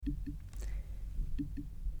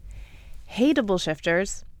Hey, double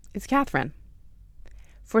shifters, it's Catherine.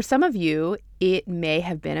 For some of you, it may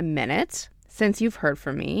have been a minute since you've heard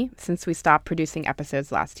from me since we stopped producing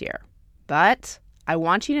episodes last year. But I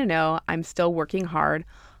want you to know I'm still working hard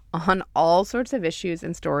on all sorts of issues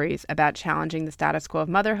and stories about challenging the status quo of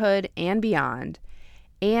motherhood and beyond,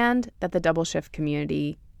 and that the double shift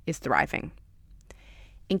community is thriving.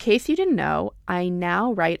 In case you didn't know, I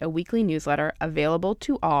now write a weekly newsletter available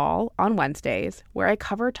to all on Wednesdays where I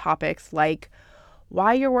cover topics like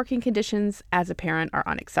why your working conditions as a parent are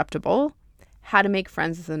unacceptable, how to make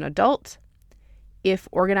friends as an adult, if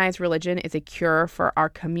organized religion is a cure for our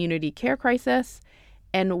community care crisis,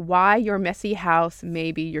 and why your messy house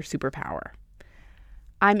may be your superpower.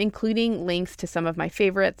 I'm including links to some of my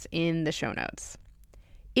favorites in the show notes.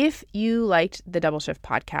 If you liked the Double Shift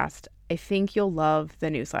podcast, I think you'll love the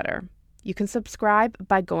newsletter. You can subscribe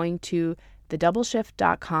by going to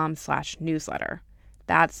thedoubleshift.com/newsletter.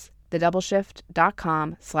 That's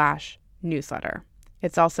thedoubleshift.com/newsletter.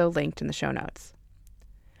 It's also linked in the show notes.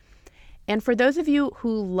 And for those of you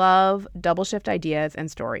who love double shift ideas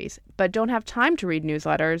and stories, but don't have time to read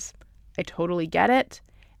newsletters, I totally get it.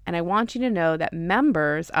 And I want you to know that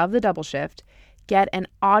members of the Double Shift get an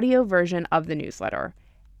audio version of the newsletter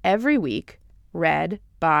every week, read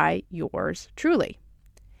by yours truly.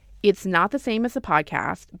 It's not the same as the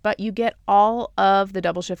podcast, but you get all of the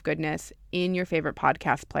Double Shift goodness in your favorite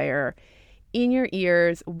podcast player, in your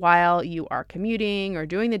ears while you are commuting or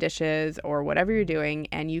doing the dishes or whatever you're doing,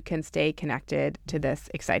 and you can stay connected to this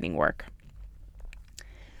exciting work.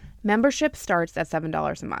 Membership starts at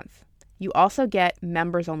 $7 a month. You also get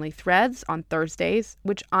members-only threads on Thursdays,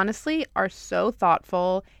 which honestly are so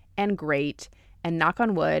thoughtful and great, and knock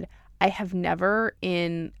on wood, I have never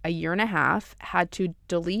in a year and a half had to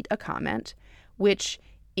delete a comment, which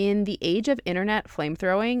in the age of internet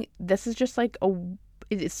flamethrowing, this is just it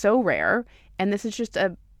is so rare. And this is just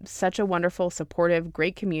such a wonderful, supportive,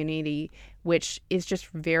 great community, which is just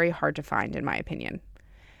very hard to find, in my opinion.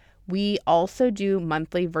 We also do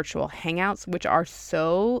monthly virtual hangouts, which are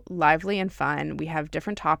so lively and fun. We have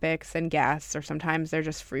different topics and guests, or sometimes they're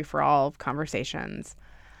just free-for-all conversations.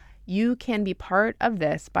 You can be part of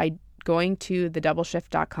this by going to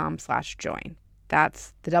thedoubleshift.com/join.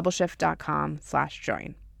 That's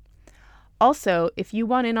thedoubleshift.com/join. Also, if you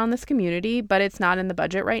want in on this community, but it's not in the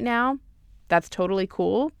budget right now, that's totally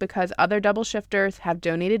cool because other double shifters have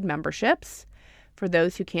donated memberships for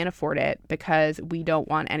those who can't afford it because we don't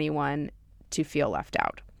want anyone to feel left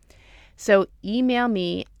out. So email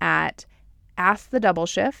me at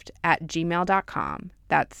askthedoubleshift@gmail.com.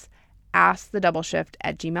 That's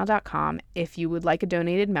askthedoubleshift@gmail.com if you would like a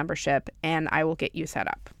donated membership, and I will get you set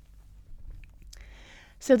up.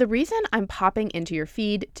 So the reason I'm popping into your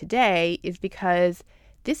feed today is because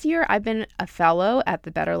this year I've been a fellow at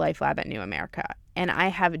the Better Life Lab at New America, and I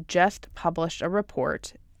have just published a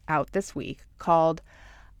report out this week called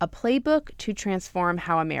A Playbook to Transform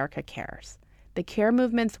How America Cares: The Care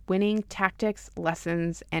Movement's Winning Tactics,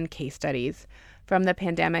 Lessons, and Case Studies from the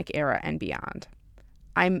Pandemic Era and Beyond.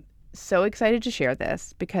 I'm so excited to share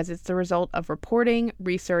this because it's the result of reporting,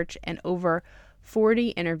 research, and over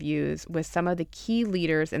 40 interviews with some of the key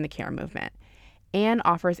leaders in the care movement, and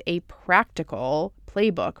offers a practical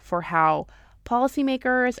playbook for how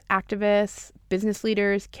policymakers, activists, business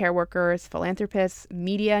leaders, care workers, philanthropists,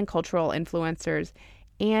 media and cultural influencers,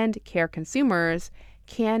 and care consumers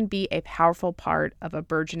can be a powerful part of a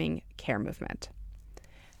burgeoning care movement.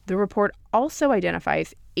 The report also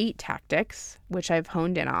identifies 8 tactics, which I've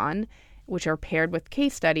honed in on, which are paired with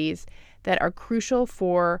case studies that are crucial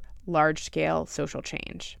for large-scale social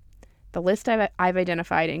change. The list I've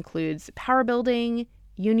identified includes power building,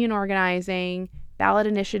 union organizing, ballot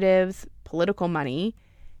initiatives, political money,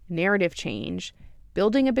 narrative change,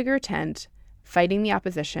 building a bigger tent, fighting the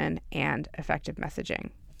opposition, and effective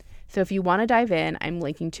messaging. So if you want to dive in, I'm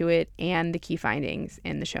linking to it and the key findings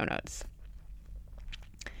in the show notes.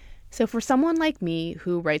 So for someone like me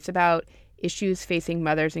who writes about issues facing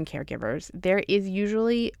mothers and caregivers, there is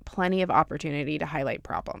usually plenty of opportunity to highlight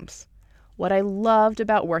problems. What I loved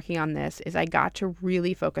about working on this is I got to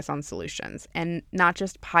really focus on solutions and not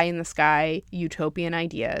just pie-in-the-sky utopian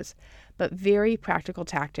ideas, but very practical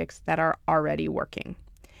tactics that are already working.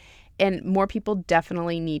 And more people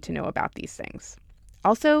definitely need to know about these things.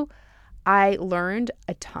 Also, I learned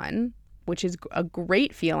a ton, which is a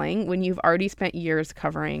great feeling when you've already spent years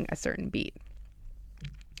covering a certain beat.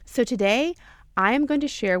 So today, I am going to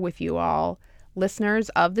share with you all listeners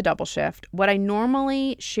of the Double Shift what I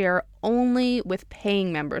normally share only with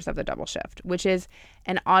paying members of the Double Shift, which is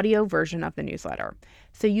an audio version of the newsletter.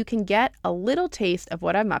 So you can get a little taste of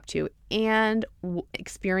what I'm up to and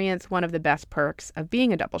experience one of the best perks of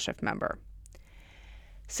being a Double Shift member.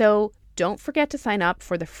 So don't forget to sign up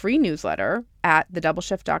for the free newsletter at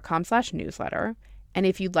thedoubleshift.com/newsletter. And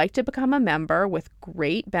if you'd like to become a member with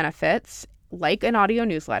great benefits like an audio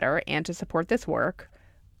newsletter and to support this work,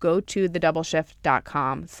 go to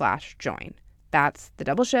thedoubleshift.com/join. That's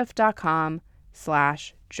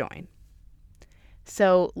thedoubleshift.com/join.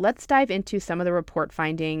 So let's dive into some of the report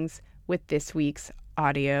findings with this week's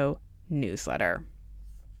audio newsletter.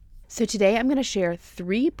 So today I'm going to share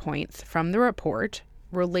 3 points from the report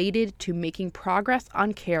related to making progress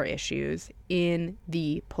on care issues in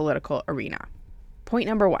the political arena. Point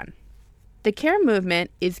number 1. The care movement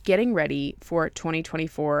is getting ready for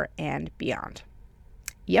 2024 and beyond.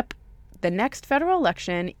 Yep, the next federal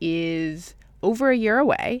election is over a year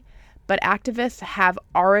away, but activists have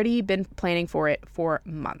already been planning for it for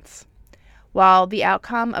months. While the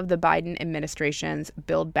outcome of the Biden administration's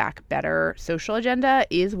Build Back Better social agenda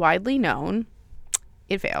is widely known,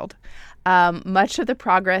 it failed. Much of the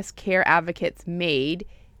progress care advocates made,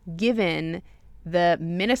 given the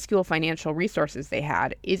minuscule financial resources they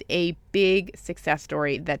had, is a big success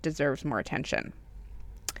story that deserves more attention.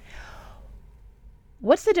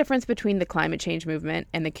 What's the difference between the climate change movement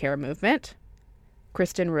and the care movement?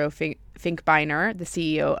 Kristen Rowe Finkbeiner, the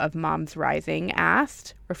CEO of Moms Rising,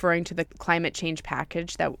 asked, referring to the climate change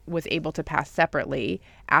package that was able to pass separately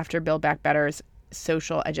after Build Back Better's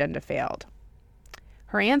social agenda failed.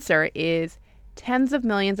 Her answer is tens of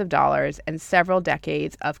millions of dollars and several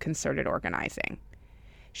decades of concerted organizing.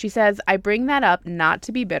 She says, I bring that up not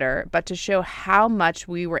to be bitter, but to show how much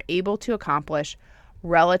we were able to accomplish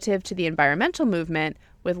relative to the environmental movement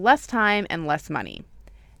with less time and less money.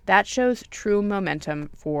 That shows true momentum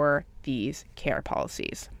for these care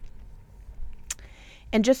policies.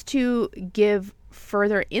 And just to give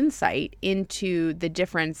further insight into the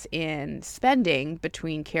difference in spending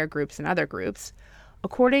between care groups and other groups,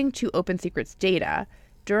 according to Open Secrets data,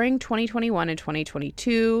 during 2021 and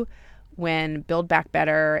 2022, when Build Back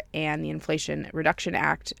Better and the Inflation Reduction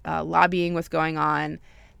Act lobbying was going on,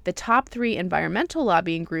 the top 3 environmental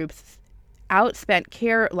lobbying groups outspent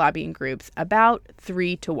care lobbying groups about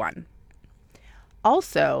 3-1.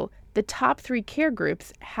 Also, the top 3 care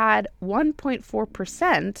groups had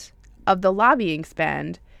 1.4% of the lobbying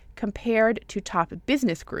spend compared to top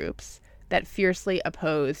business groups that fiercely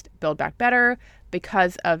opposed Build Back Better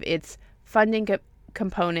because of its funding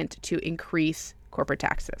component to increase corporate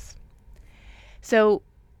taxes. So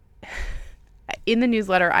in the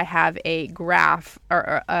newsletter, I have a graph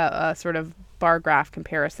or a sort of bar graph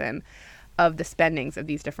comparison of the spendings of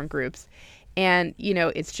these different groups. And,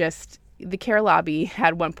 it's just the care lobby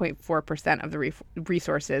had 1.4% of the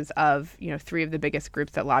resources of, 3 of the biggest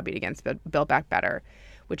groups that lobbied against Build Back Better,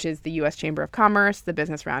 which is the U.S. Chamber of Commerce, the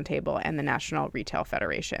Business Roundtable, and the National Retail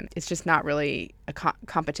Federation. It's just not really a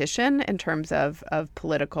competition in terms of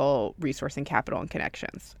political resource and capital and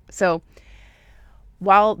connections. So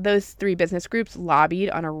while those 3 business groups lobbied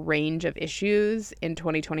on a range of issues in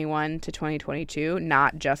 2021 to 2022,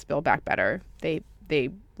 not just Build Back Better, they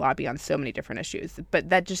lobby on so many different issues. But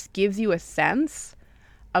that just gives you a sense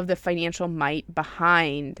of the financial might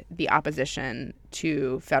behind the opposition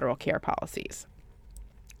to federal care policies.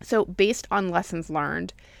 So based on lessons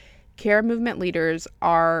learned, care movement leaders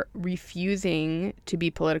are refusing to be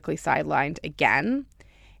politically sidelined again.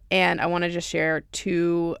 And I want to just share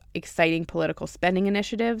 2 exciting political spending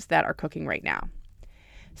initiatives that are cooking right now.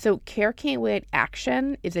 So Care Can't Wait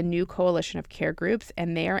Action is a new coalition of care groups,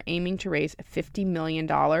 and they are aiming to raise $50 million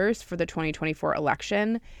for the 2024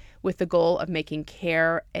 election with the goal of making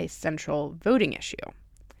care a central voting issue.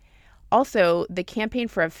 Also, the Campaign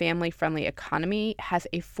for a Family-Friendly Economy has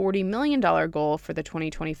a $40 million goal for the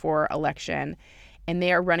 2024 election, and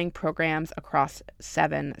they are running programs across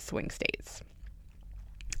 7 swing states.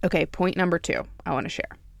 Okay, point number 2 I want to share.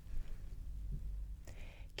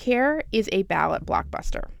 Care is a ballot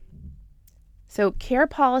blockbuster. So care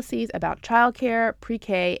policies about childcare,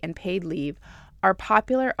 pre-K, and paid leave are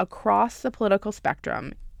popular across the political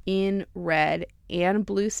spectrum in red and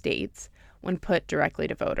blue states when put directly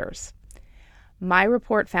to voters. My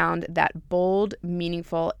report found that bold,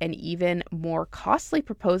 meaningful, and even more costly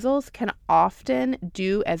proposals can often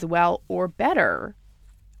do as well or better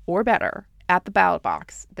at the ballot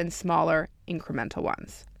box than smaller, incremental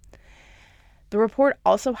ones. The report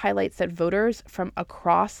also highlights that voters from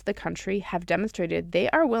across the country have demonstrated they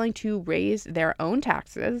are willing to raise their own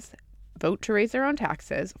taxes vote to raise their own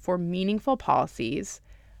taxes for meaningful policies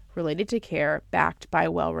related to care backed by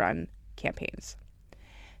well-run campaigns.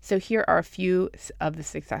 So here are a few of the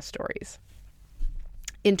success stories.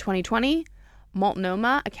 In 2020,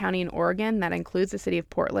 Multnomah, a county in Oregon that includes the city of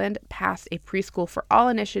Portland, passed a Preschool for All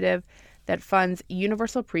initiative that funds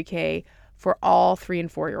universal pre-K for all 3 and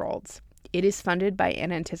 4-year-olds. It is funded by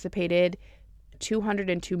an anticipated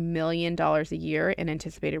 $202 million a year in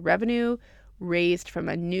anticipated revenue raised from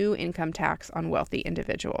a new income tax on wealthy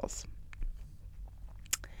individuals.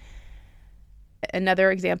 Another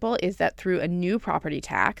example is that through a new property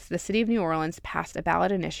tax, the city of New Orleans passed a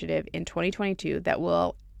ballot initiative in 2022 that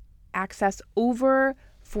will access over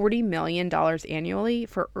 $40 million annually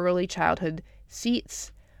for early childhood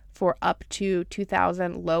seats for up to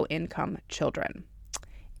 2,000 low-income children.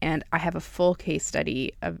 And I have a full case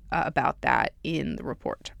study about that in the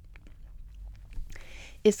report.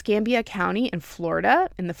 Escambia County in Florida,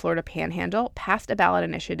 in the Florida Panhandle, passed a ballot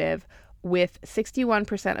initiative with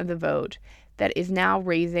 61% of the vote that is now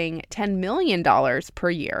raising $10 million per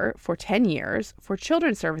year for 10 years for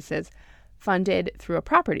children's services funded through a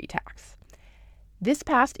property tax. This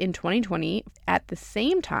passed in 2020 at the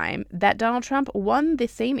same time that Donald Trump won the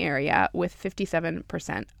same area with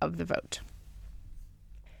 57% of the vote.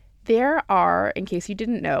 There are, in case you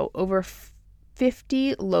didn't know, over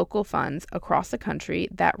 50 local funds across the country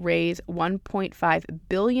that raise $1.5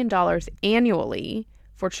 billion annually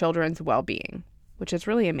for children's well-being, which is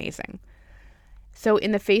really amazing. So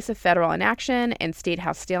in the face of federal inaction and state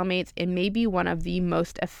house stalemates, it may be one of the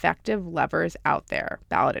most effective levers out there,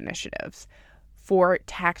 ballot initiatives, for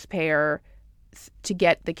taxpayers to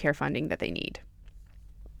get the care funding that they need.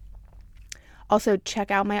 Also,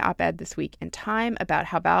 check out my op-ed this week in Time about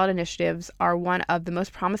how ballot initiatives are one of the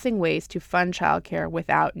most promising ways to fund childcare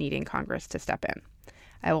without needing Congress to step in.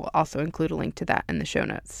 I will also include a link to that in the show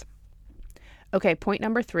notes. Okay, point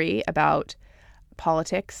number 3 about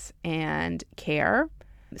politics and care.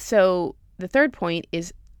 So the third point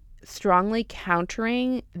is strongly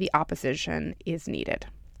countering the opposition is needed.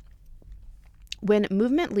 When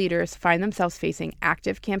movement leaders find themselves facing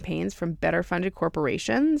active campaigns from better funded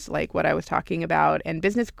corporations, like what I was talking about, and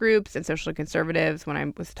business groups and social conservatives, when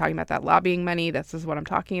I was talking about that lobbying money, this is what I'm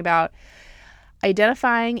talking about.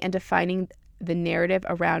 Identifying and defining the narrative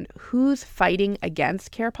around who's fighting against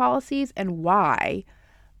care policies and why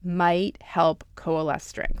might help coalesce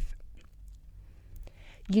strength.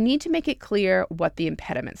 You need to make it clear what the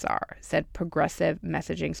impediments are, said progressive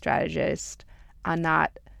messaging strategist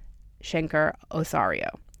Anat Shenker-Osario.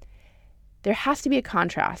 There has to be a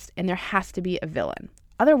contrast and there has to be a villain.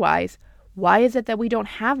 Otherwise, why is it that we don't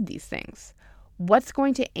have these things? What's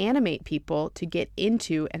going to animate people to get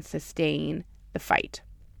into and sustain the fight?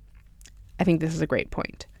 I think this is a great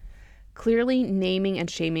point. Clearly, naming and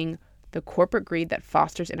shaming the corporate greed that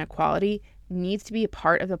fosters inequality needs to be a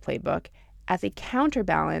part of the playbook as a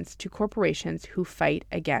counterbalance to corporations who fight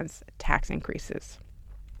against tax increases.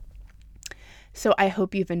 So I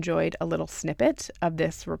hope you've enjoyed a little snippet of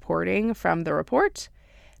this reporting from the report.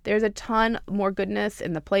 There's a ton more goodness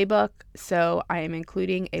in the playbook, so I am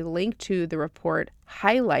including a link to the report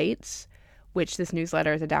highlights, which this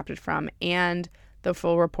newsletter is adapted from, and the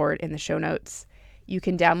full report in the show notes. You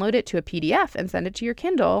can download it to a PDF and send it to your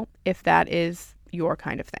Kindle if that is your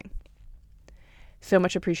kind of thing. So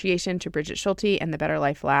much appreciation to Bridget Schulte and the Better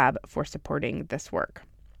Life Lab for supporting this work.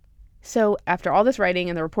 So after all this writing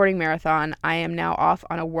and the reporting marathon, I am now off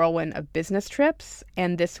on a whirlwind of business trips,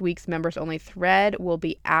 and this week's members-only thread will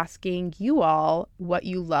be asking you all what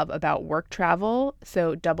you love about work travel.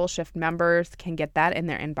 So Double Shift members can get that in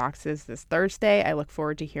their inboxes this Thursday. I look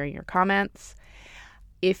forward to hearing your comments.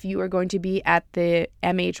 If you are going to be at the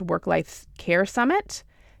MH Work-Life Care Summit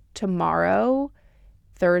tomorrow,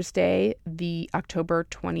 Thursday, the October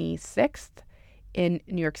 26th in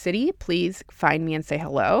New York City, please find me and say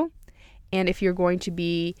hello. And if you're going to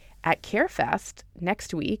be at CareFest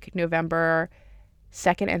next week, November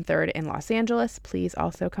 2nd and 3rd in Los Angeles, please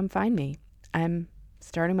also come find me. I'm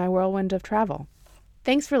starting my whirlwind of travel.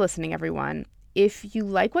 Thanks for listening, everyone. If you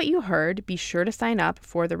like what you heard, be sure to sign up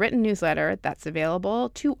for the written newsletter that's available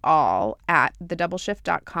to all at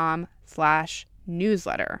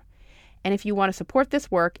thedoubleshift.com/newsletter. And if you want to support this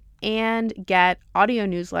work and get audio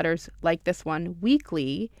newsletters like this one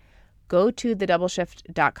weekly, go to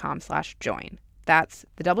thedoubleshift.com/join. That's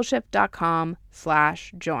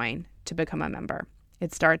thedoubleshift.com/join to become a member.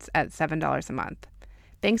 It starts at $7 a month.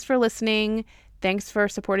 Thanks for listening. Thanks for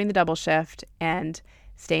supporting the Double Shift, and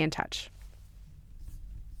stay in touch.